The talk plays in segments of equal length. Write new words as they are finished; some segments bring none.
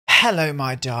Hello,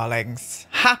 my darlings.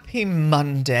 Happy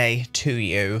Monday to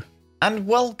you, and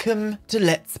welcome to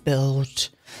Let's Build.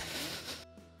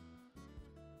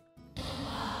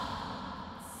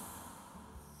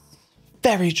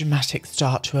 Very dramatic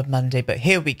start to a Monday, but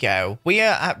here we go. We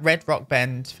are at Redrock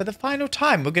Bend for the final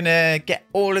time. We're going to get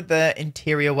all of the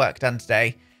interior work done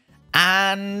today,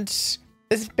 and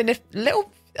there's been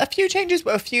a few changes,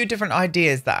 but a few different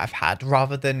ideas that I've had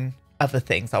rather than other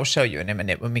things. I'll show you in a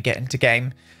minute when we get into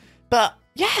game. But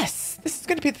yes, this is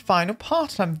going to be the final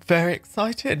part. I'm very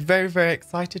excited, very, very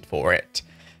excited for it.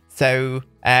 So,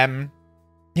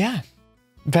 yeah,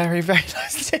 very, very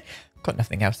nice. Got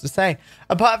nothing else to say.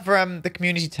 Apart from the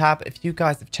community tab, if you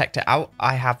guys have checked it out,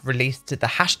 I have released the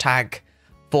hashtag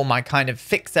for my kind of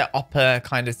fixer-upper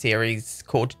kind of series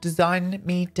called Design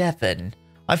Me Devon.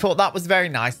 I thought that was very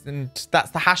nice, and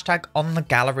that's the hashtag on the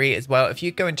gallery as well. If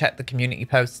you go and check the community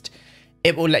post,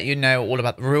 it will let you know all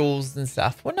about the rules and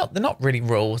stuff. Well, they're not really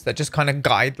rules. They're just kind of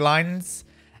guidelines,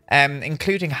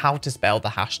 including how to spell the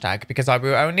hashtag, because I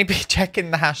will only be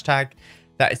checking the hashtag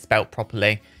that is spelled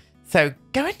properly. So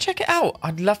go and check it out.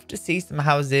 I'd love to see some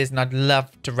houses, and I'd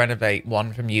love to renovate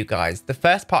one from you guys. The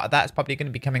first part of that is probably going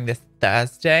to be coming this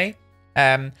Thursday.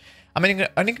 I'm only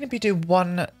going to be doing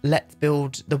one Let's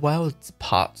Build the World's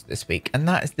part this week, and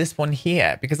that is this one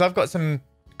here, because I've got some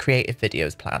creative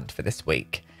videos planned for this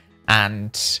week.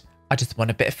 And I just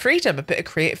want a bit of freedom, a bit of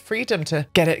creative freedom to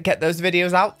get those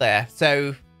videos out there.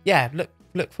 So yeah,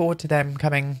 look forward to them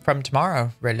coming from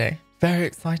tomorrow, really. Very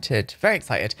excited, very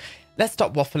excited. Let's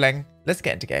stop waffling. Let's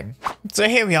get into game. So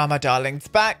here we are, my darlings,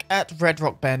 back at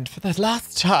Redrock Bend for the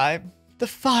last time. The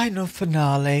final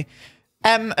finale.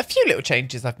 A few little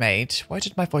changes I've made. Why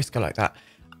did my voice go like that?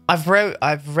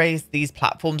 I've raised these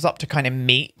platforms up to kind of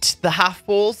meet the half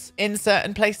walls in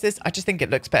certain places. I just think it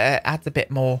looks better. It adds a bit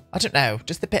more, I don't know,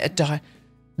 just a bit of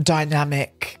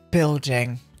dynamic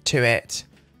building to it.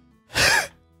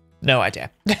 No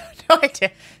idea. No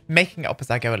idea. Making it up as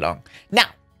I go along.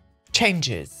 Now,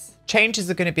 changes. Changes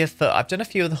are going to be afoot. I've done a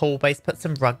few of the hallways, put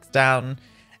some rugs down.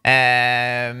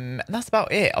 And that's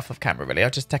about it off of camera, really. I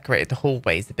just decorated the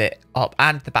hallways a bit up,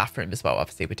 and the bathroom as well.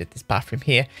 Obviously, we did this bathroom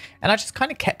here, and I just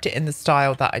kind of kept it in the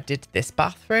style that I did this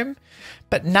bathroom.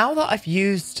 But now that I've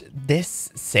used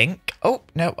this sink, oh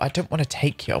no, I don't want to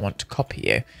take you, I want to copy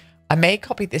you. I may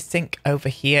copy this sink over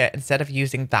here instead of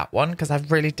using that one, because I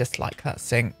really dislike that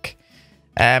sink.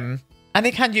 And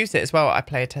they can use it as well. I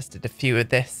player tested a few of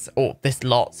this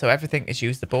lot, so everything is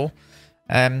usable.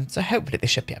 So hopefully they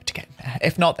should be able to get in there.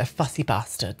 If not, they're fussy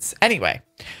bastards. Anyway,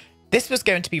 this was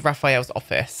going to be Rafael's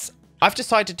office. I've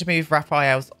decided to move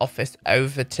Rafael's office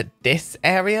over to this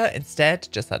area instead.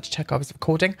 Just had to check I was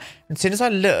recording. And as soon as I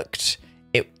looked,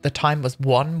 the time was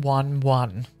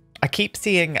 111. I keep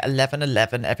seeing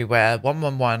 1111 everywhere.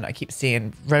 111. I keep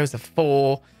seeing rows of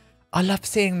 4. I love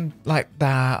seeing like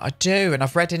that. I do. And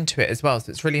I've read into it as well. So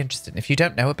it's really interesting. If you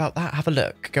don't know about that, have a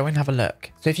look. Go and have a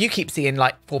look. So if you keep seeing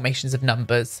like formations of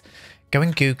numbers, go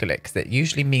and Google it, because it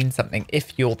usually means something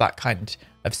if you're that kind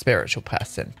of spiritual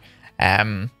person.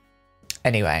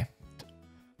 Anyway,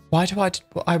 why do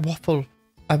I waffle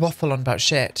on about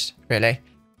shit, really?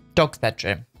 Dog's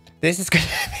bedroom. This is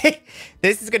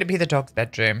going to be the dog's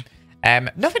bedroom.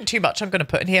 Nothing too much I'm going to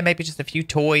put in here. Maybe just a few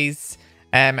toys.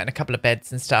 And a couple of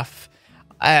beds and stuff.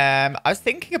 I was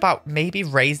thinking about maybe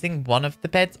raising one of the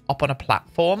beds up on a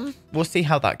platform. We'll see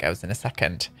how that goes in a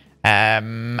second.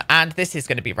 And this is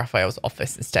going to be Rafael's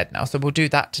office instead now. So we'll do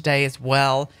that today as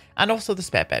well. And also the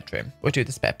spare bedroom. We'll do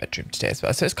the spare bedroom today as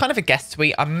well. So it's kind of a guest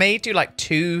suite. I may do like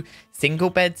 2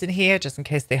 single beds in here just in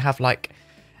case they have like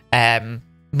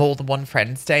more than one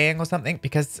friend staying or something,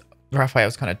 because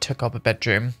Rafael's kind of took up a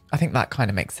bedroom. I think that kind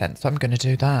of makes sense. So I'm going to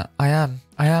do that. I am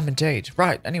indeed.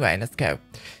 Right. Anyway, let's go.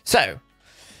 So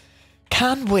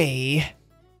can we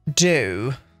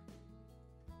do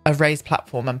a raised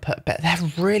platform and put a bed? They're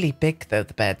really big though,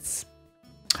 the beds.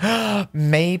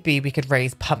 Maybe we could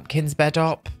raise Pumpkin's bed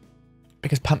up,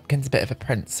 because Pumpkin's a bit of a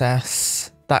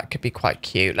princess. That could be quite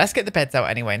cute. Let's get the beds out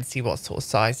anyway and see what sort of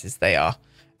sizes they are.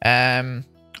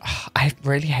 I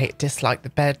really dislike the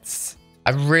beds. I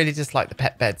really dislike the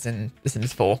pet beds in The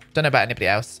Sims 4. Don't know about anybody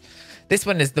else. This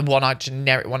one is the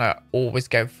generic one I always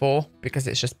go for, because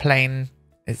it's just plain,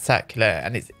 it's circular,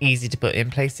 and it's easy to put in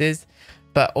places.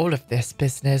 But all of this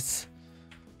business,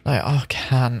 like,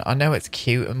 I know it's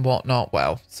cute and whatnot.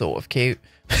 Well, sort of cute.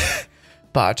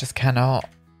 But I just cannot.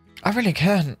 I really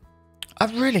can't. I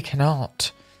really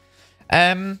cannot.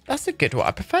 That's a good one.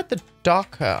 I prefer the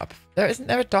darker. Isn't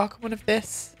there a darker one of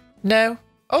this? No?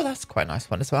 Oh, that's quite a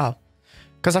nice one as well.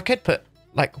 Because I could put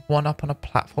like one up on a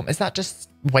platform. Is that just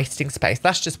wasting space?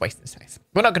 That's just wasting space.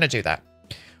 We're not going to do that.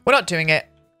 We're not doing it.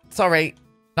 Sorry.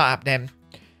 Not happening.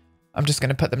 I'm just going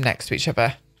to put them next to each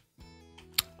other.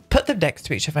 Put them next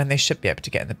to each other and they should be able to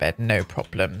get in the bed. No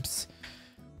problems.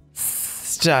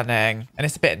 Stunning. And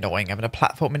it's a bit annoying having a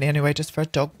platform in anyway just for a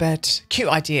dog bed. Cute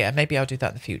idea. Maybe I'll do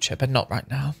that in the future, but not right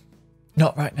now.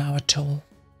 Not right now at all.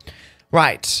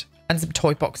 Right. And some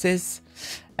toy boxes.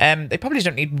 They probably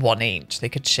don't need one each. They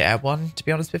could share one, to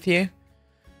be honest with you.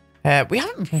 We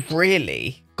haven't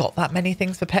really got that many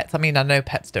things for pets. I mean, I know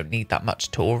pets don't need that much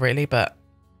at all, really, but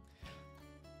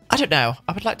I don't know.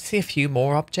 I would like to see a few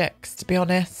more objects, to be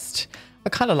honest. I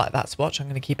kind of like that swatch. I'm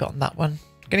going to keep it on that one.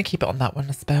 I'm going to keep it on that one,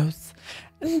 I suppose.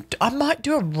 And I might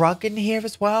do a rug in here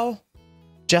as well,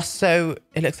 just so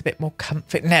it looks a bit more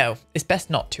comfy. No, it's best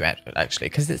not to, actually,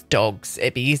 because it's dogs.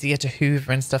 It'd be easier to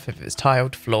hoover and stuff if it was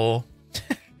tiled floor.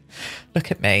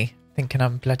 Look at me, thinking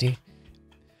I'm bloody...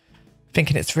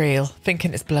 Thinking it's real.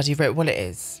 Thinking it's bloody real. Well, it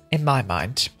is, in my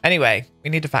mind. Anyway, we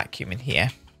need a vacuum in here.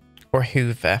 Or a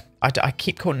hoover. I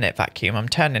keep calling it vacuum. I'm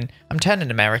turning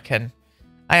American.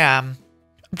 I am.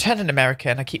 I'm turning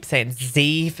American. I keep saying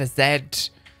Z for Z.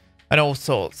 And all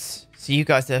sorts. So you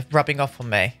guys are rubbing off on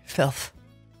me. Filth.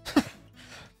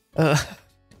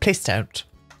 Please don't.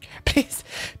 Please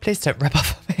don't rub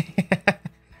off on me.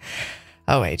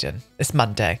 Oh, Aiden. It's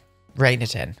Monday. Rein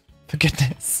it in. For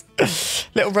goodness.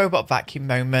 Little robot vacuum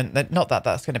moment. Not that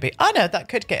that's going to be... Oh, no, that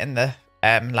could get in the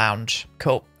lounge.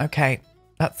 Cool. Okay.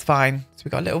 That's fine. So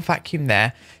we've got a little vacuum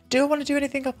there. Do I want to do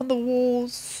anything up on the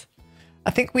walls?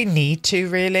 I think we need to,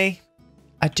 really.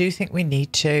 I do think we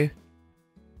need to.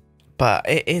 But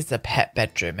it is a pet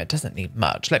bedroom. It doesn't need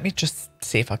much. Let me just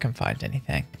see if I can find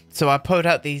anything. So I pulled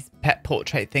out these pet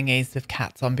portrait thingies with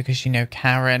cats on because you know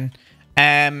Karen.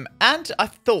 And I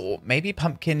thought maybe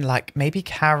Pumpkin, maybe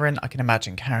Karen, I can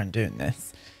imagine Karen doing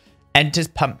this, enters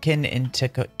Pumpkin into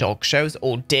dog shows,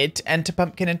 or did enter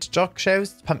Pumpkin into dog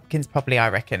shows. Pumpkin's probably, I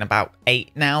reckon, about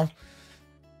 8 now.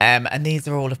 And these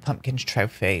are all of Pumpkin's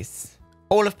trophies.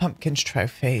 All of Pumpkin's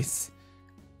trophies.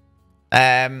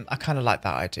 I kind of like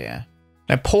that idea.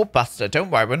 Now, poor Buster, don't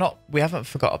worry, we haven't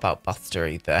forgot about Buster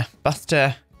either.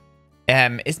 Buster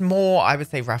is more, I would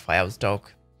say, Raphael's dog.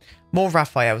 More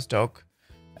Raphael's dog.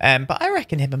 But I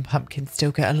reckon him and Pumpkin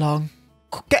still get along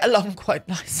quite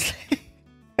nicely.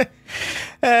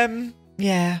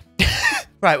 Yeah.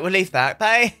 Right, we'll leave that.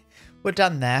 Bye. We're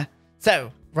done there.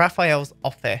 So, Raphael's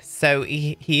office. So,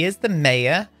 he is the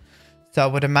mayor. So, I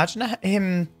would imagine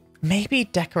him maybe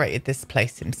decorated this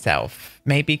place himself.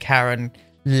 Maybe Karen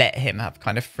let him have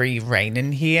kind of free reign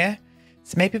in here.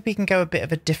 So, maybe we can go a bit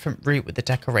of a different route with the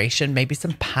decoration. Maybe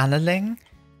some paneling.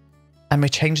 And we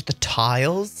change the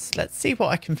tiles. Let's see what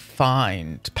I can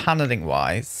find paneling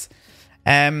wise.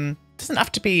 Doesn't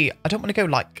have to be, I don't want to go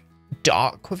like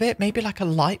dark with it. Maybe like a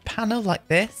light panel like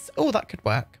this. Oh, that could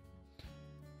work.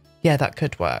 Yeah, that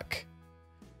could work.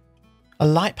 A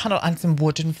light panel and some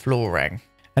wooden flooring.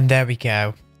 And there we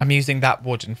go. I'm using that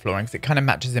wooden flooring because it kind of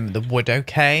matches in with the wood,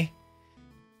 okay?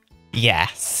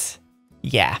 Yes.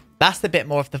 Yeah, that's the bit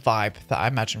more of the vibe that I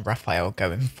imagine Raphael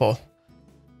going for.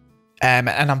 And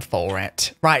I'm for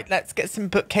it. Right, let's get some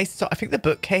bookcases. So I think the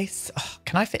bookcase... Oh,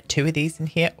 can I fit 2 of these in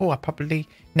here? Oh, I probably...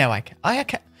 No, I can. I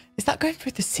can. Is that going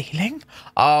through the ceiling?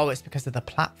 Oh, it's because of the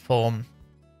platform.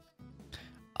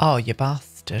 Oh, you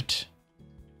bastard.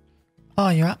 Oh,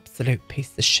 you absolute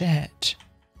piece of shit.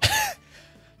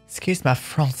 Excuse my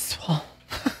Francois.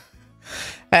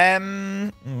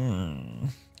 I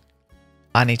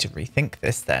need to rethink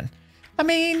this then. I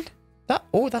mean...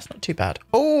 that's not too bad.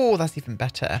 Oh, that's even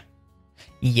better.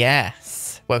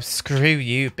 Yes. Well, screw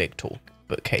you, big tall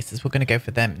bookcases. We're going to go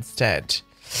for them instead.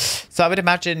 So I would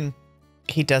imagine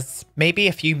he does maybe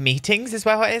a few meetings as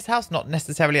well at his house, not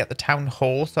necessarily at the town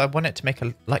hall. So I want it to make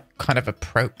a kind of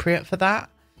appropriate for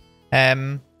that.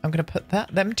 I'm going to put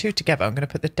them two together. I'm going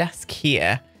to put the desk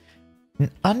here.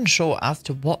 Unsure as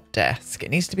to what desk. It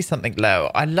needs to be something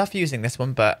low. I love using this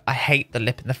one, but I hate the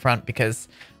lip in the front because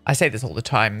I say this all the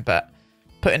time, but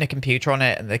putting a computer on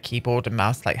it and the keyboard and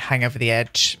mouse hang over the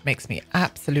edge makes me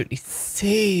absolutely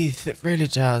seethe. It really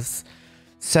does.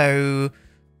 So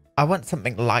I want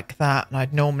something like that, and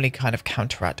I'd normally kind of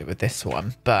counteract it with this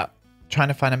one, but trying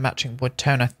to find a matching wood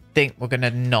tone, I think we're going to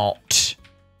not.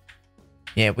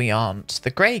 Yeah, we aren't.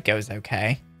 The grey goes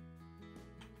okay.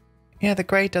 Yeah, the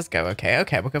grey does go okay.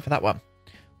 Okay, we'll go for that one.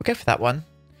 We'll go for that one.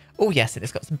 Oh, yes, and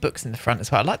it's got some books in the front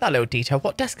as well. I like that little detail.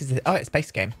 What desk is it? Oh, it's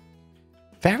base game.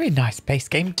 Very nice base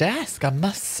game desk, I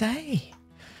must say.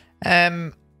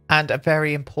 And a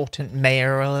very important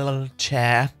mayoral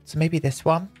chair. So maybe this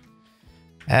one.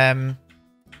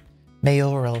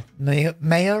 Mayoral.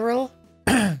 Mayoral?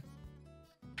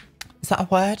 Is that a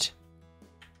word?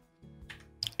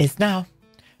 is now.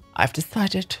 I've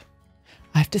decided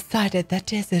that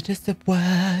desert is the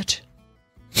word.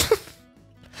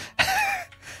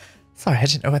 Sorry, I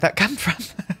didn't know where that came from.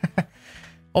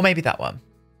 Or maybe that one.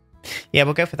 Yeah,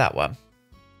 we'll go for that one.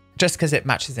 Just because it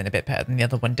matches in a bit better than the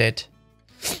other one did.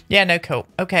 Yeah, no, cool.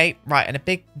 Okay, right, and a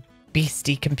big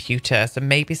beastie computer. So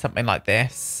maybe something like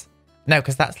this. No,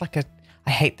 because that's like a... I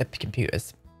hate the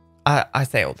computers. I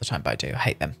say it all the time, but I do. I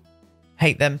hate them.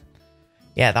 Hate them.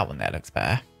 Yeah, that one there looks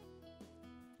better.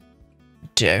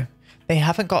 Do. They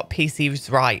haven't got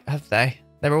PCs right, have they?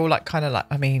 They're all like kind of like...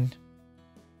 I mean...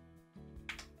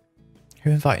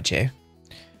 Who invited you?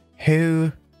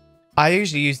 Who... I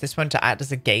usually use this one to act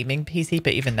as a gaming PC,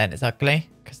 but even then it's ugly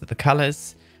because of the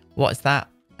colours. What is that?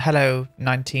 Hello,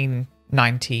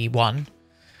 1991.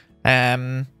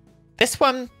 This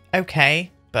one, okay,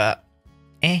 but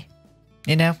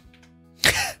you know.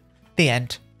 The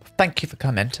end. Thank you for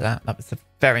coming to that. That was a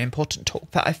very important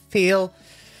talk that I feel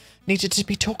needed to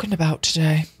be talking about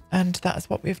today. And that is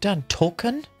what we've done.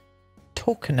 Talking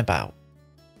about.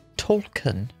 Oh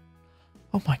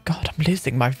my God, I'm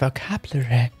losing my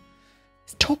vocabulary.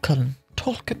 It's talking.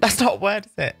 That's not a word,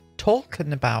 is it?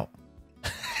 Talking about.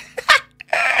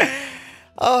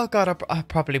 Oh God, I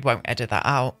probably won't edit that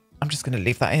out. I'm just going to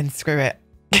leave that in. Screw it.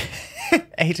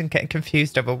 Aiden getting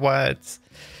confused over words.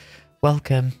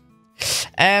 Welcome.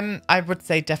 I would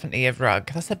say definitely a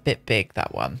rug. That's a bit big,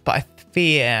 that one. But I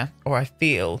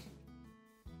feel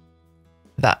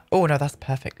that... Oh, no, that's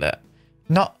perfect. Look.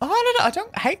 Not... Oh, no, I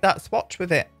don't hate that swatch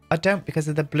with it. I don't because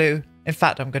of the blue. In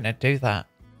fact, I'm going to do that.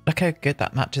 Look how good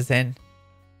that matches in.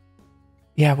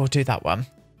 Yeah, we'll do that one.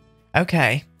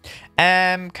 Okay.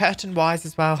 Curtain-wise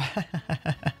as well.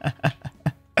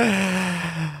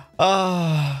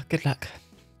 Oh, good luck.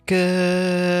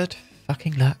 Good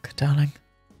fucking luck, darling.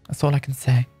 That's all I can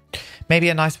say. Maybe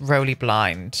a nice rolly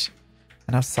blind.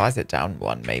 And I'll size it down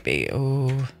one, maybe.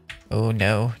 Oh,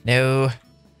 no.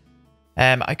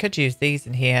 I could use these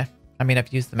in here. I mean,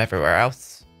 I've used them everywhere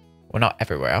else. Well, not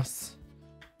everywhere else.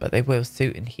 But they will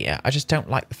suit in here. I just don't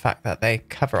like the fact that they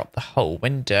cover up the whole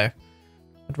window.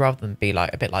 I'd rather than be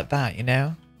like a bit like that, you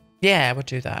know? Yeah, we'll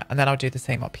do that. And then I'll do the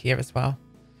same up here as well.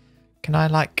 Can I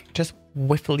like just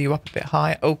whiffle you up a bit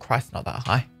high? Oh, Christ, not that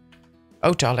high.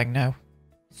 Oh, darling, no.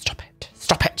 Stop it.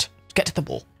 Stop it. Get to the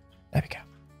wall. There we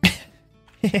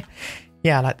go.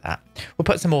 Yeah, I like that. We'll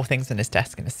put some more things on his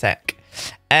desk in a sec.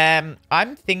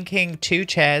 I'm thinking 2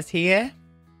 chairs here.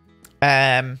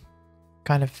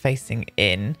 Kind of facing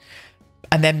in.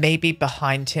 And then maybe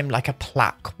behind him like a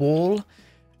plaque wall.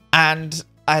 And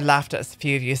I laughed at a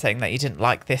few of you saying that you didn't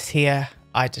like this here.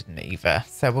 I didn't either.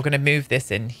 So we're going to move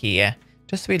this in here.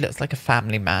 Just so he looks like a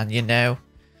family man, you know.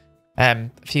 A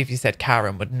few of you said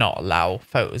Karen would not allow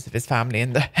photos of his family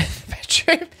in the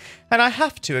bedroom. And I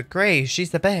have to agree.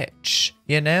 She's a bitch,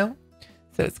 you know.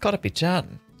 So it's got to be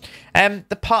done.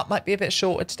 The part might be a bit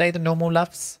shorter today than normal,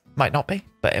 loves. Might not be,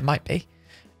 but it might be.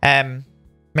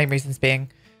 Main reasons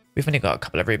being we've only got a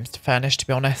couple of rooms to furnish, to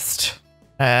be honest.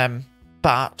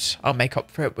 But I'll make up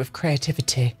for it with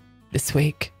creativity this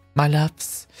week, my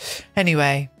loves.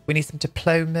 Anyway, we need some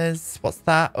diplomas. What's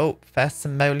that? Oh, first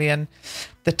simoleon.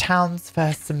 The town's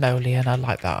first simoleon. I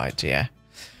like that idea.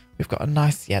 We've got a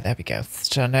nice... Yeah, there we go.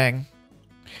 Stunning.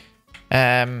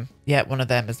 Yeah, one of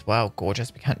them as well.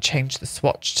 Gorgeous. We can't change the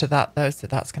swatch to that, though, so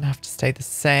that's going to have to stay the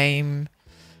same.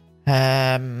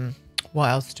 What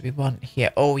else do we want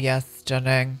here? Oh, yeah,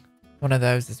 stunning. One of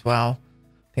those as well.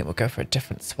 I think we'll go for a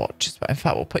different swatch as well. In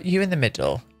fact, we'll put you in the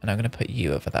middle, and I'm going to put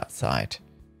you over that side.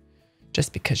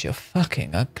 Just because you're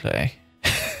fucking ugly.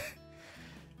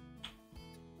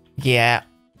 Yeah.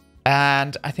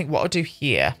 And I think what I'll do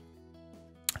here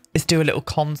is do a little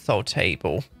console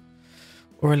table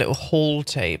or a little hall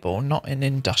table, not an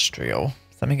industrial.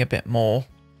 Something a bit more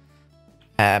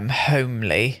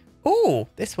homely. Oh,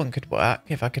 this one could work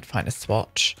if I could find a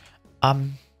swatch.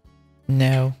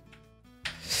 No.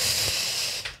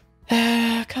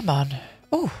 Come on.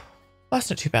 Oh, that's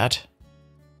not too bad.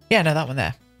 Yeah, no, that one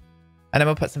there. And then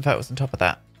we'll put some photos on top of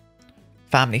that.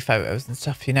 Family photos and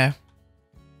stuff, you know.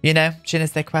 You know, je ne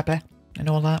sais quoi and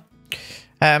all that.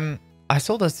 I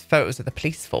saw those photos of the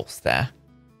police force there.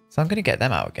 So I'm going to get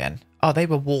them out again. Oh, they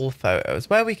were wall photos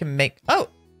where we can make... Oh!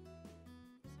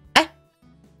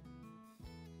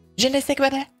 Je ne sais quoi.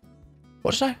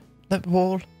 What did I... The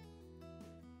wall...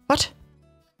 What?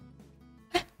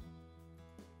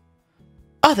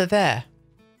 Oh, they're there.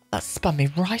 That spun me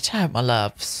right out, my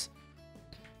loves.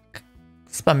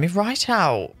 Spun me right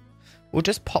out. We'll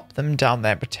just pop them down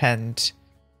there, pretend...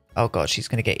 Oh, God, she's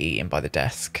going to get eaten by the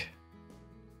desk.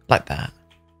 Like that.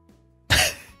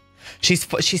 She's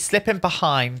slipping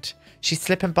behind. She's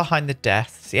slipping behind the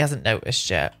desk. He hasn't noticed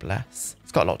yet, bless.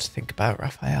 He's got a lot to think about,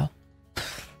 Rafael.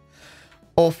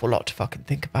 Awful lot to fucking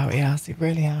think about, he has. He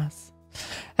really has.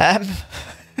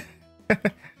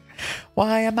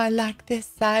 Why am I like this?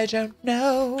 I don't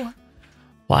know.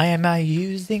 Why am I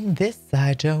using this?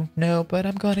 I don't know, but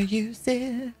I'm gonna use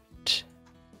it.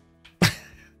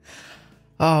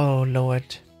 Oh,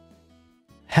 Lord.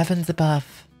 Heavens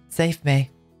above. Save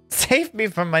me. Save me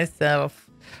from myself.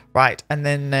 Right, and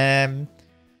then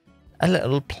a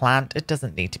little plant. It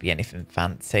doesn't need to be anything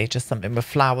fancy. Just something with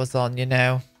flowers on, you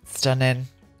know. Stunning.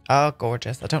 Oh,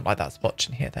 gorgeous. I don't like that swatch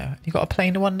in here, though. You got a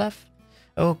plainer one, love?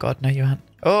 Oh, God, no, you haven't.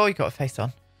 Oh, you got a face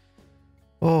on.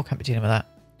 Oh, can't be dealing with that.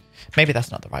 Maybe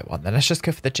that's not the right one. Then let's just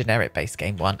go for the generic base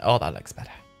game one. Oh, that looks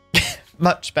better.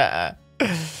 Much better.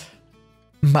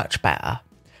 Much better.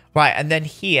 Right, and then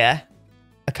here,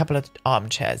 a couple of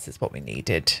armchairs is what we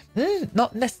needed.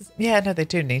 Not necessarily. Yeah, no, they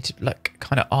do need to look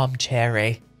kind of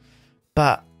armchairy.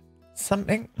 But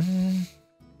something...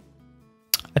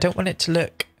 I don't want it to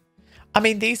look... I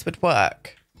mean, these would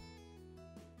work.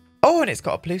 Oh, and it's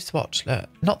got a blue swatch. Look,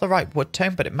 not the right wood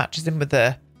tone, but it matches in with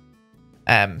the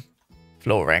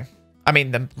flooring. I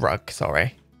mean, the rug,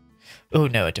 sorry. Oh,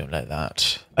 no, I don't like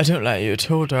that. I don't like you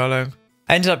at all, darling.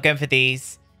 I ended up going for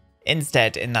these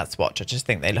instead in that swatch. I just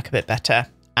think they look a bit better.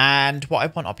 And what I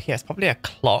want up here is probably a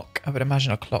clock. I would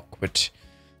imagine a clock would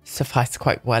suffice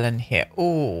quite well in here.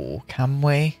 Oh, can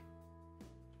we?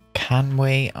 Can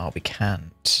we? Oh, we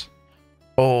can't.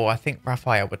 Oh, I think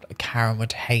Karen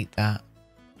would hate that.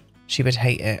 She would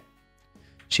hate it.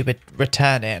 She would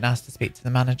return it and ask to speak to the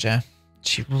manager.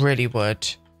 She really would.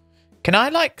 Can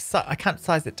I I can't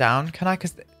size it down. Can I?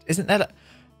 Because isn't there,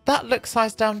 that looks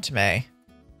sized down to me.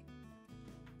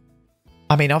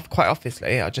 I mean, quite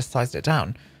obviously, I just sized it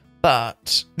down.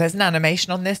 But there's an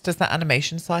animation on this. Does that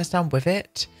animation size down with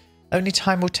it? Only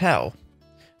time will tell.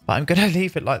 But I'm going to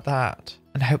leave it like that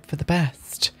and hope for the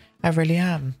best. I really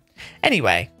am.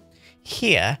 Anyway,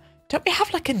 here, don't we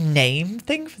have like a name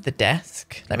thing for the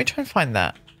desk? Let me try and find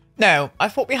that. No, I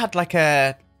thought we had like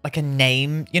a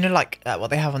name, you know, like what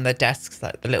they have on their desks,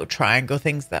 like the little triangle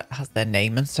things that has their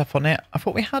name and stuff on it. I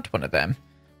thought we had one of them.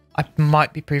 I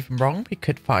might be proven wrong. We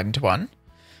could find one.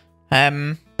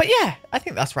 But yeah, I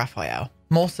think that's Rafael.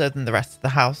 More so than the rest of the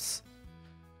house.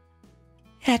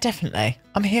 Yeah, definitely.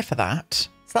 I'm here for that.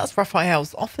 So that's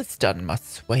Rafael's office done, my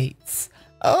sweets.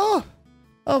 Oh,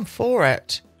 I'm for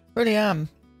it. Really am.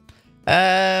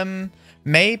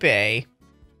 Maybe,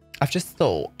 I've just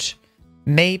thought,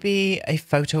 maybe a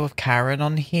photo of Karen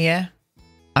on here.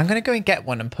 I'm going to go and get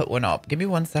one and put one up. Give me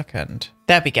 1 second.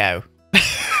 There we go.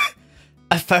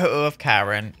 A photo of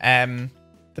Karen.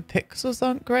 The pixels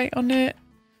aren't great on it,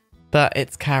 but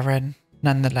it's Karen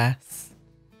nonetheless.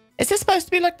 Is it supposed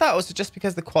to be like that, or is it just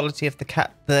because the quality of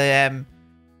the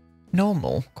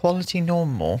normal? Quality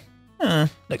normal.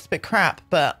 Looks a bit crap,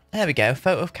 but there we go.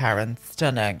 Photo of Karen.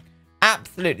 Stunning.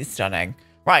 Absolutely stunning.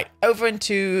 Right, over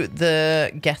into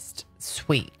the guest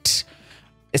suite.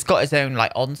 It's got its own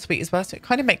like ensuite as well, so it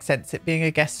kind of makes sense it being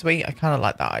a guest suite. I kind of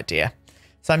like that idea.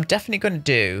 So I'm definitely going to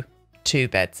do 2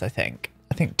 beds, I think.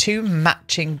 I think 2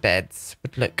 matching beds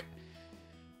would look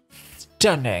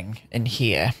stunning in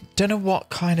here. Don't know what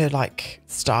kind of like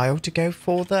style to go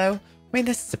for though. I mean,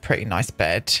 this is a pretty nice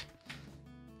bed.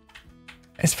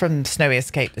 It's from Snowy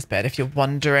Escape, this bed. If you're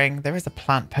wondering, there is a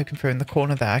plant poking through in the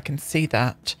corner there. I can see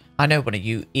that. I know one of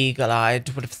you eagle-eyed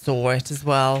would have saw it as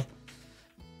well.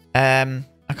 I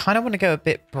kind of want to go a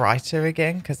bit brighter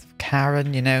again because of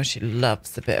Karen, you know, she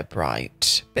loves a bit of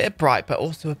bright. Bit of bright, but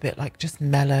also a bit like just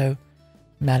mellowness.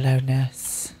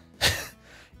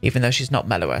 Even though she's not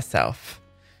mellow herself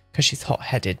because she's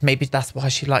hot-headed. Maybe that's why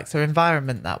she likes her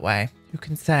environment that way. Who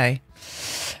can say?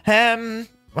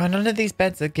 Well, none of these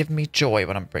beds are giving me joy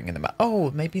when I'm bringing them up.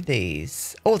 Oh, maybe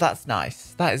these. Oh, that's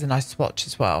nice. That is a nice swatch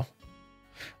as well.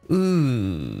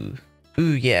 Ooh.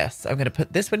 Ooh, yes. I'm going to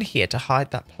put this one here to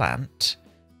hide that plant.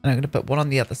 And I'm going to put one on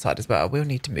the other side as well. We'll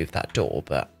need to move that door,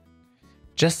 but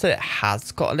just so it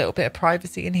has got a little bit of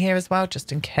privacy in here as well,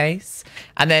 just in case.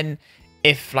 And then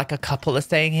if like a couple are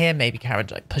staying here, maybe Karen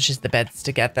like pushes the beds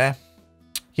together.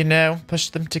 You know, push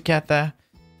them together.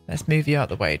 Let's move you out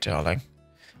the way, darling.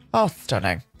 Oh,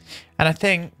 stunning. And I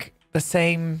think the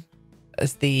same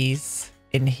as these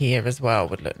in here as well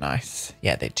would look nice.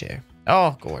 Yeah, they do.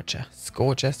 Oh, gorgeous.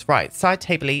 Gorgeous. Right, side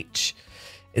table each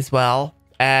as well.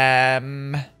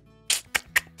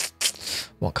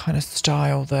 What kind of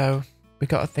style, though? We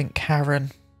got to think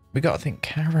Karen. We got to think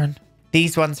Karen.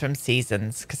 These ones from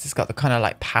Seasons, because it's got the kind of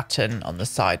like pattern on the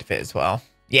side of it as well.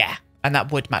 Yeah, and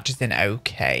that wood matches in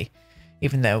okay.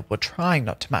 Even though we're trying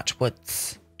not to match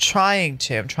woods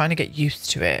I'm trying to get used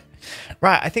to it.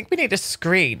 Right, I think we need a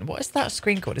screen. What is that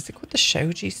screen called? Is it called the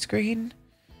Shoji screen?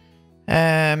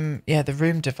 Yeah, the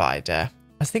room divider.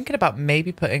 I was thinking about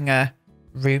maybe putting a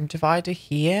room divider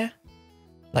here.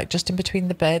 Like just in between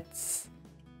the beds.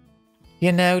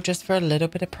 You know, just for a little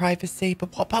bit of privacy.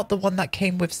 But what about the one that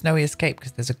came with Snowy Escape?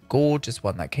 Because there's a gorgeous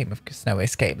one that came with Snowy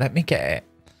Escape. Let me get it.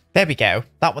 There we go.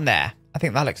 That one there. I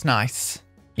think that looks nice.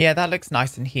 Yeah, that looks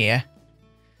nice in here.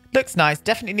 Looks nice.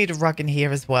 Definitely need a rug in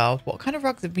here as well. What kind of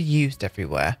rugs have we used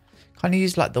everywhere? Kind of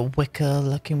used like the wicker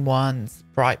looking ones.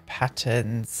 Bright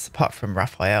patterns. Apart from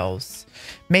Rafael's.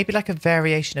 Maybe like a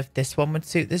variation of this one would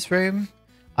suit this room.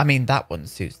 I mean, that one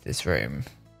suits this room.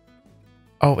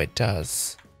 Oh, it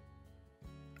does.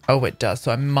 Oh, it does.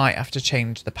 So I might have to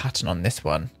change the pattern on this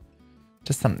one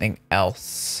to something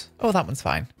else. Oh, that one's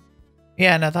fine.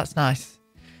 Yeah, no, that's nice.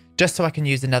 Just so I can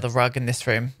use another rug in this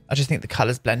room. I just think the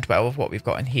colours blend well with what we've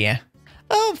got in here.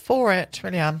 Oh, I'm for it.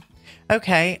 Really am.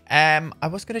 Okay. I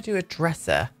was going to do a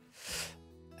dresser.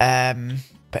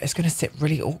 But it's going to sit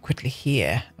really awkwardly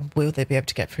here. And will they be able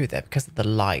to get through there because of the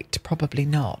light? Probably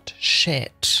not.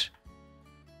 Shit.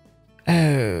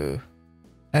 Oh.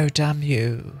 Oh, damn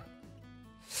you.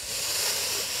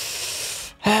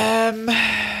 Can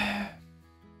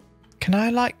I,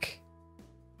 like,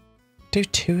 do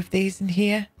 2 of these in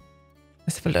here?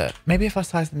 Let's have a look. Maybe if I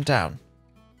size them down.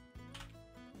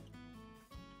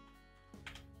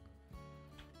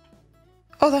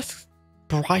 Oh, that's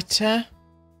brighter.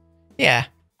 Yeah.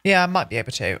 Yeah, I might be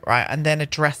able to. Right, and then a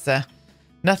dresser.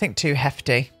 Nothing too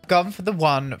hefty. Gone for the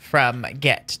one from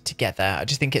Get Together. I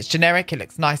just think it's generic. It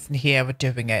looks nice in here. We're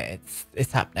doing it.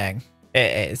 It's happening.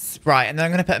 It is. Right, and then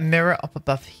I'm going to put a mirror up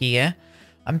above here.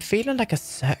 I'm feeling like a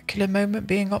circular moment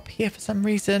being up here for some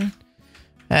reason.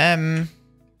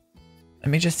 Let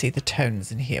me just see the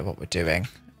tones in here, what we're doing.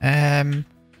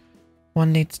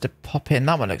 One needs to pop in.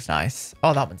 That one looks nice.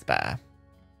 Oh, that one's better.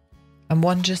 And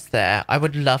one just there. I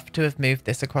would love to have moved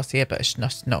this across here, but it's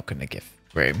just not going to give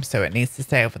room. So it needs to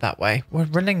stay over that way. We're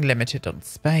running limited on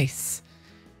space.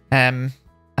 And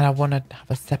I want to have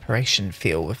a separation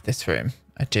feel with this room.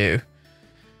 I do.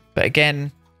 But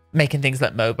again, making things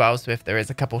like mobile. So if there is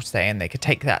a couple saying they could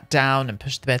take that down and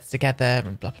push the beds together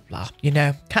and blah, blah, blah. You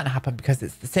know, can't happen because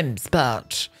it's The Sims,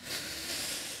 but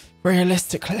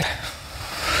realistically,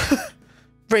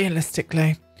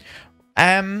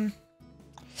 I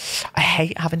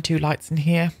hate having 2 lights in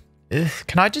here. Ugh.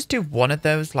 Can I just do one of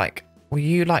those? Like, will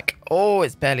you like, oh,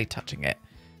 it's barely touching it.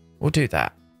 We'll do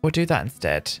that. We'll do that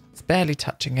instead. It's barely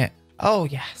touching it. Oh,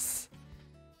 yes.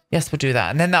 Yes, we'll do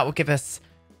that. And then that will give us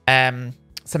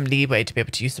some leeway to be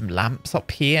able to use some lamps up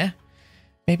here.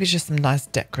 Maybe just some nice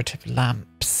decorative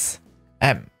lamps.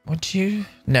 Would you?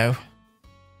 No.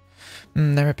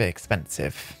 They're a bit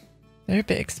expensive. They're a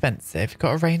bit expensive.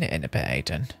 Got to rein it in a bit,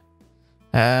 Aiden.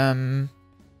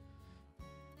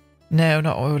 No,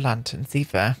 not oil lanterns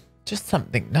either. Just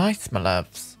something nice, my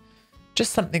loves.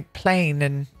 Just something plain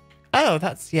and... Oh,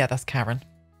 that's Karen.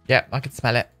 Yeah, I can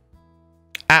smell it.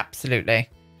 Absolutely.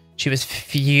 She was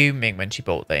fuming when she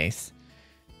bought these.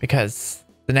 Because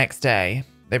the next day,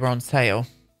 they were on sale.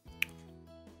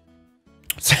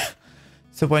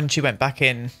 So when she went back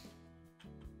in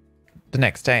the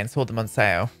next day and saw them on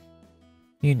sale,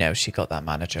 you know she got that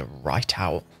manager right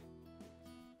out.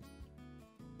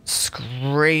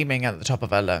 Screaming at the top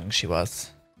of her lungs, she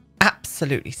was.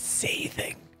 Absolutely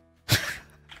seething.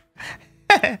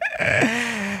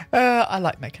 I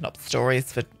like making up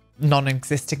stories for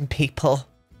non-existing people.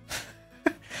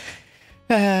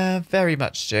 Very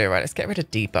much do. Right, let's get rid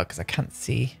of debug because I can't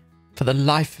see for the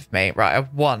life of me. Right, I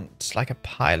want like a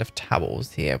pile of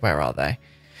towels here. Where are they?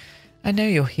 I know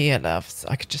you're here, loves.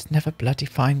 I could just never bloody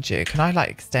find you. Can I like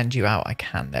extend you out? I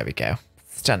can. There we go.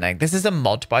 Stunning. This is a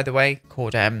mod, by the way,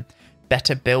 called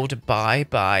Better Build Buy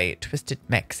by Twisted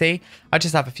Mexi. I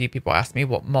just have a few people ask me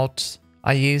what mod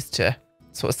I use to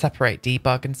sort of separate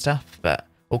debug and stuff, but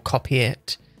or copy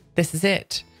it. This is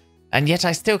it. And yet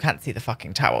I still can't see the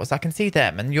fucking towels. I can see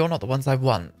them, and you're not the ones I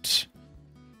want.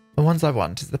 The ones I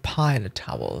want is the pile of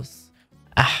towels.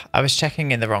 Ah, I was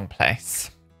checking in the wrong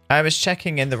place.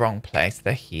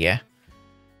 They're here.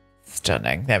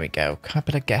 Stunning. There we go.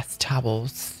 Couple of guest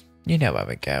towels. You know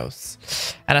where it goes.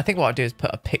 And I think what I'll do is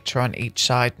put a picture on each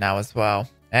side now as well.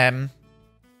 Is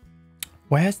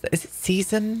it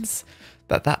Seasons?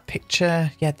 That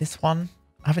picture? Yeah, this one.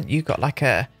 Haven't you got like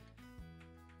a...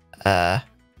 yeah,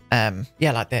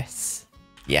 like this.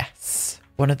 Yes.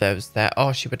 One of those there.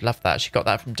 Oh, she would love that. She got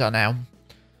that from Dunelm.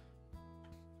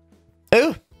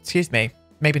 Oh, excuse me.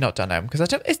 Maybe not Dunelm, because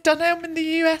is Dunelm in the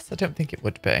US? I don't think it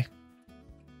would be.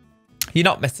 You're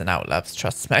not missing out, loves.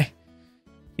 Trust me.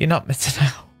 You're not missing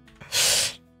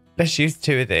out. Let's use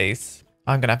 2 of these.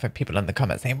 I'm going to have people in the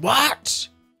comments saying, what?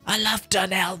 I love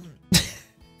Dunelm.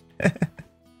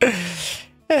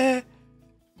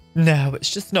 No,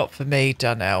 it's just not for me,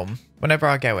 Dunelm. Whenever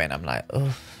I go in, I'm like,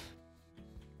 oh,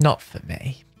 not for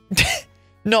me.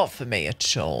 Not for me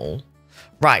at all.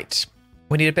 Right.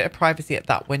 We need a bit of privacy at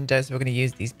that window, so we're going to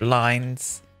use these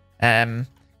blinds.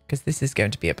 Because this is going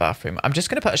to be a bathroom. I'm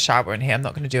just going to put a shower in here. I'm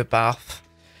not going to do a bath.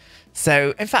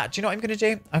 So, in fact, do you know what I'm going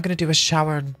to do? I'm going to do a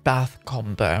shower and bath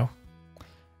combo.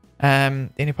 The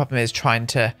only problem is trying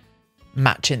to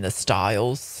match in the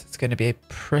styles. It's going to be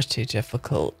pretty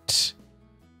difficult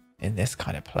in this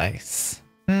kind of place.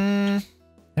 Let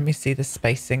me see the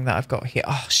spacing that I've got here.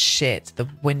 Oh, shit. The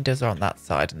windows are on that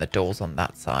side and the doors on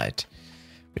that side,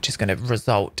 which is going to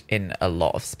result in a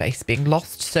lot of space being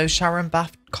lost. So shower and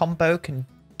bath combo can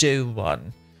do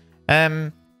one.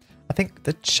 I think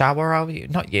the shower,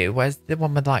 not you. Where's the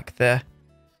one with like the,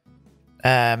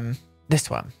 this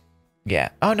one? Yeah.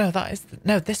 Oh, no, that is,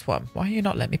 no, this one. Why are you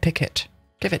not letting me pick it?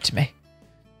 Give it to me.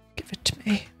 Give it to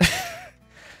me.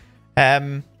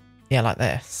 Yeah, like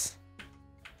this.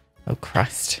 Oh,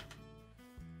 Christ.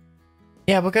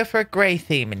 Yeah, we'll go for a grey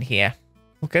theme in here.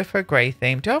 We'll go for a grey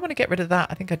theme. Do I want to get rid of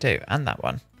that? I think I do. And that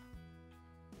one.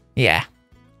 Yeah.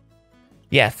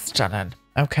 Yes, stunning.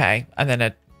 Okay. And then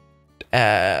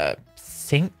a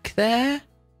sink there.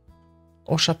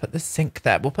 Or should I put the sink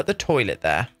there? We'll put the toilet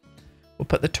there. We'll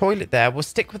put the toilet there. We'll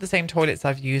stick with the same toilets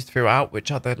I've used throughout,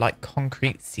 which are the like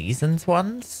concrete seasons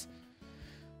ones.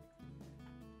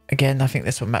 Again, I think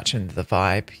this will match into the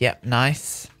vibe. Yep,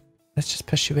 nice. Let's just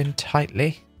push you in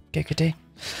tightly. Giggity.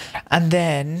 And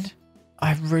then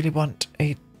I really want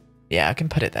a... Yeah, I can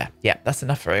put it there. Yeah, that's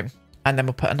enough room. And then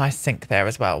we'll put a nice sink there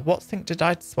as well. What sink did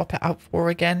I swap it out for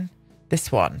again?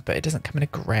 This one, but it doesn't come in a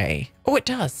grey. Oh, it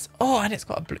does. Oh, and it's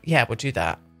got a blue... Yeah, we'll do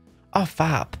that. Oh,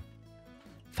 fab.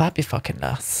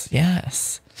 Fabulous.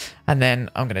 Yes. And then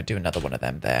I'm going to do another one of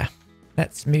them there.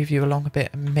 Let's move you along a bit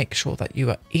and make sure that you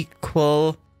are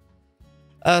equal.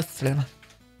 Slim.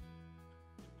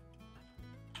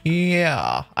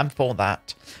 Yeah, I'm for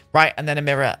that. Right, and then a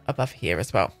mirror above here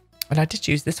as well. And I did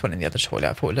use this one in the other toilet.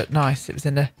 I thought it looked nice. It was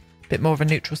in a bit more of a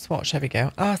neutral swatch. There we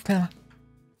go. Oh, slim.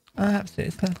 Oh,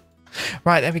 absolutely slim.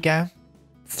 Right, there we go.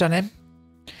 Stunning.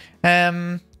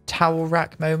 Towel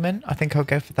rack moment. I think I'll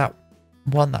go for that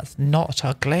one that's not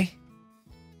ugly.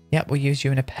 Yep, we'll use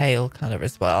you in a pale colour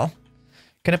as well.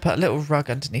 Going to put a little rug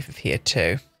underneath of here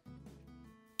too.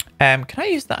 Can I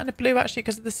use that in a blue actually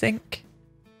because of the sink?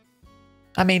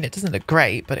 I mean, it doesn't look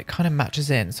great, but it kind of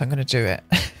matches in, so I'm going to do it.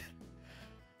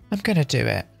 I'm going to do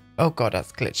it. Oh God,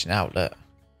 that's glitching out, look.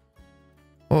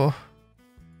 Oh.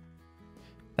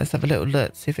 Let's have a little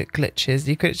look, see if it glitches.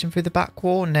 Are you glitching through the back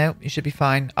wall? No, you should be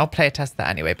fine. I'll play a test that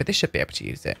anyway, but they should be able to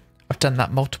use it. I've done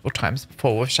that multiple times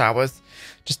before with showers,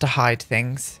 just to hide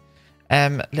things.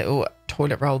 Little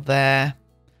toilet roll there.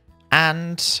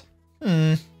 And,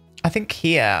 I think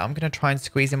here, I'm going to try and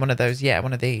squeeze in one of those. Yeah,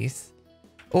 one of these.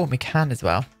 Oh, we can as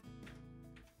well.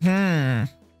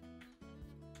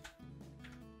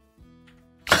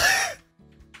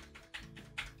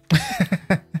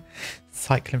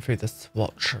 Cycling through the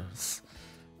swatches.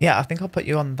 Yeah, I think I'll put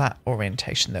you on that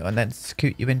orientation though, and then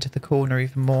scoot you into the corner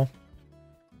even more.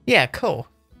 Yeah, cool.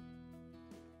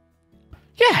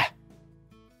 Yeah.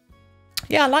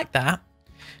 Yeah, I like that.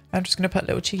 I'm just going to put a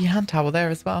little cheeky hand towel there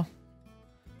as well.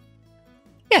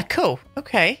 Yeah, cool.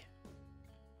 Okay.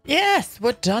 Yes,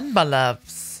 we're done, my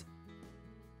loves.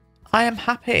 I am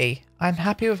happy. I'm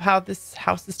happy with how this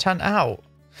house has turned out.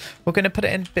 We're going to put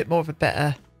it in a bit more of a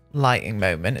better lighting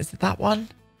moment. Is it that one?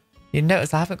 You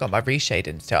notice I haven't got my reshade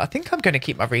in still. I think I'm going to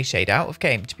keep my reshade out of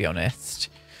game, to be honest.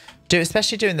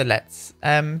 Especially doing the let's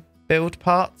build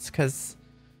parts, because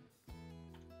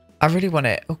I really want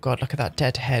it. Oh God, look at that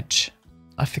dead hedge.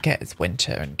 I forget it's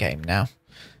winter in game now.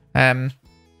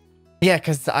 Yeah,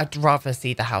 because I'd rather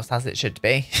see the house as it should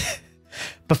be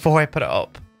before I put it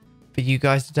up for you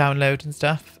guys to download and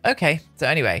stuff. Okay, so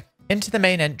anyway, into the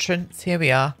main entrance. Here we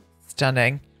are.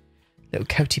 Stunning. Little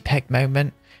coaty peg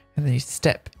moment. And then you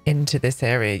step into this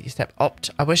area. You step up.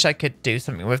 I wish I could do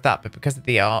something with that, but because of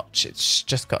the arch, it's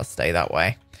just got to stay that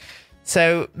way.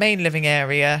 So, main living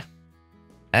area.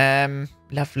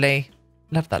 Lovely.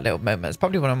 Love that little moment. It's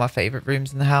probably one of my favourite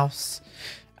rooms in the house.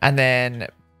 And then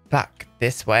back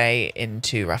this way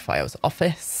into Rafael's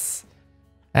office.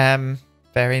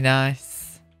 Very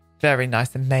nice. Very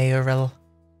nice and mayoral.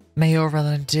 Mayoral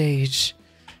indeed.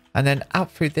 And then out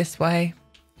through this way.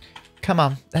 Come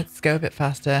on, let's go a bit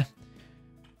faster.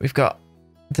 We've got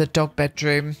the dog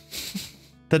bedroom.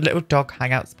 the little dog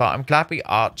hangout spot. I'm glad we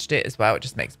arched it as well. It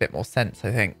just makes a bit more sense,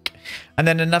 I think. And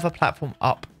then another platform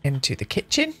up into the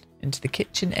kitchen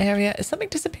area. Has something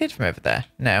disappeared from over there?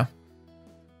 No.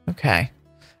 Okay.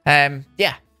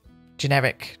 Yeah.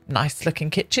 Generic, nice looking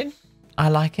kitchen. I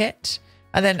like it.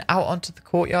 And then out onto the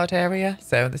courtyard area.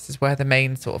 So this is where the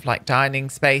main sort of like dining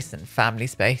space and family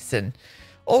space and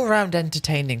all around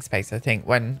entertaining space, I think,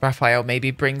 when Rafael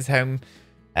maybe brings home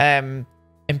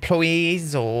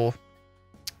employees or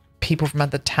people from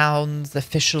other towns,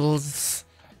 officials.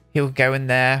 He'll go in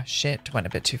there. Shit, went a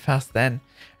bit too fast then.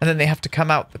 And then they have to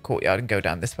come out the courtyard and go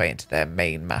down this way into their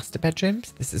main master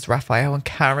bedrooms. This is Rafael and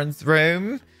Karen's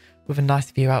room with a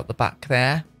nice view out the back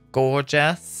there.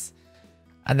 Gorgeous.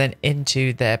 And then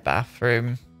into their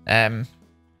bathroom.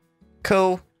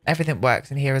 Cool. Everything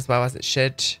works in here as well as it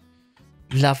should.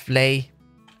 Lovely.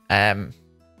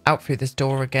 Out through this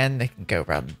door again. They can go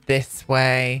around this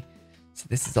way. So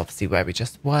this is obviously where we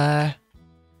just were.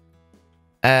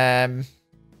 And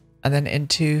then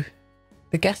into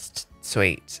the guest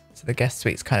suite. So the guest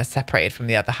suite's kind of separated from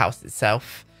the other house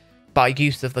itself by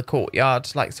use of the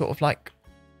courtyard, like sort of like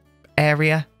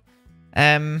area.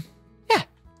 Yeah,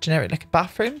 generic looking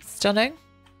bathroom, stunning.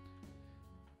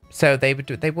 So they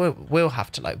will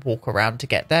have to like walk around to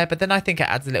get there, but then I think it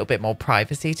adds a little bit more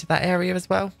privacy to that area as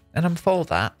well. And I'm for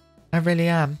that. I really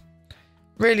am.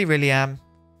 Really, really am.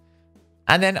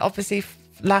 And then obviously,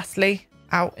 lastly,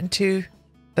 out into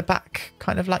the back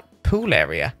kind of like pool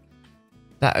area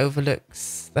that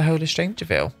overlooks the whole of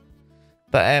Strangerville.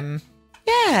 But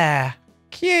yeah,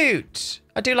 cute.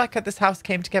 I do like how this house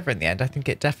came together in the end. I think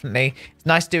it's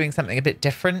nice doing something a bit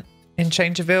different in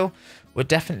Strangerville. We're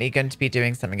definitely going to be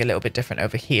doing something a little bit different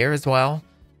over here as well.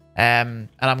 And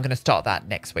I'm going to start that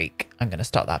next week. I'm going to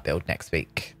start that build next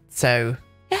week. So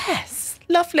yes,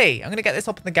 lovely. I'm going to get this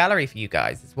up in the gallery for you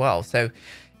guys as well. So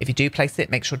if you do place it,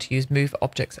 make sure to use move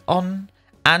objects on.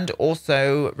 And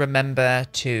also remember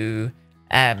to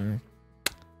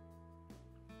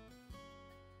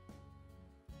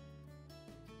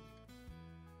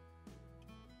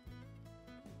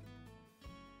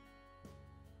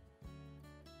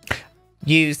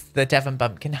use the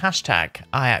DevonBumpkin hashtag.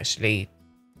 I actually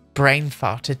brain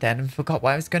farted then and forgot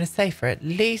what I was going to say for at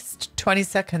least 20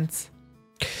 seconds.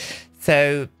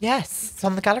 So yes, it's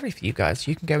on the gallery for you guys.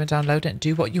 You can go and download it and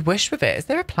do what you wish with it. Is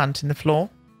there a plant in the floor?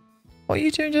 What are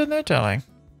you doing down there, darling?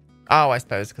 Oh, I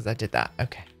suppose because I did that.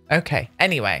 Okay. Okay.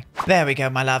 Anyway, there we go,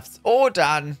 my loves. All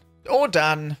done. All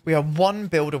done. We are one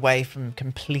build away from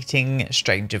completing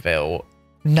Strangerville.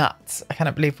 Nuts. I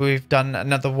cannot believe we've done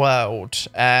another world.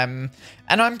 And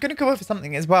I'm going to go over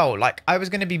something as well. Like, I was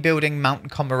going to be building Mount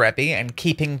Komorebi and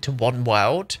keeping to one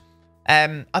world.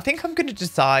 I think I'm going to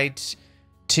decide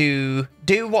to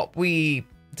do what we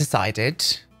decided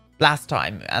last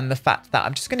time, and the fact that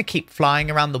I'm just going to keep flying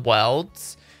around the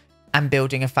worlds and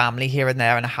building a family here and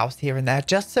there and a house here and there,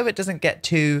 just so it doesn't get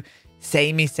too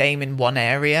same in one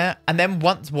area. And then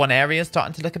once one area is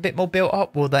starting to look a bit more built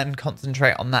up, we'll then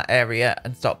concentrate on that area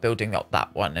and start building up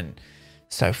that one and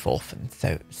so forth. And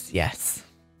so, yes.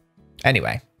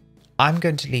 Anyway, I'm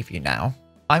going to leave you now.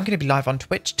 I'm going to be live on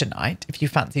Twitch tonight. If you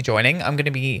fancy joining, I'm going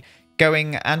to be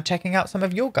going and checking out some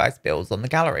of your guys' builds on the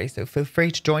gallery. So feel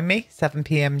free to join me, 7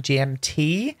 p.m.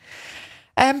 GMT.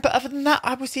 But other than that,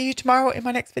 I will see you tomorrow in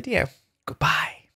my next video. Goodbye.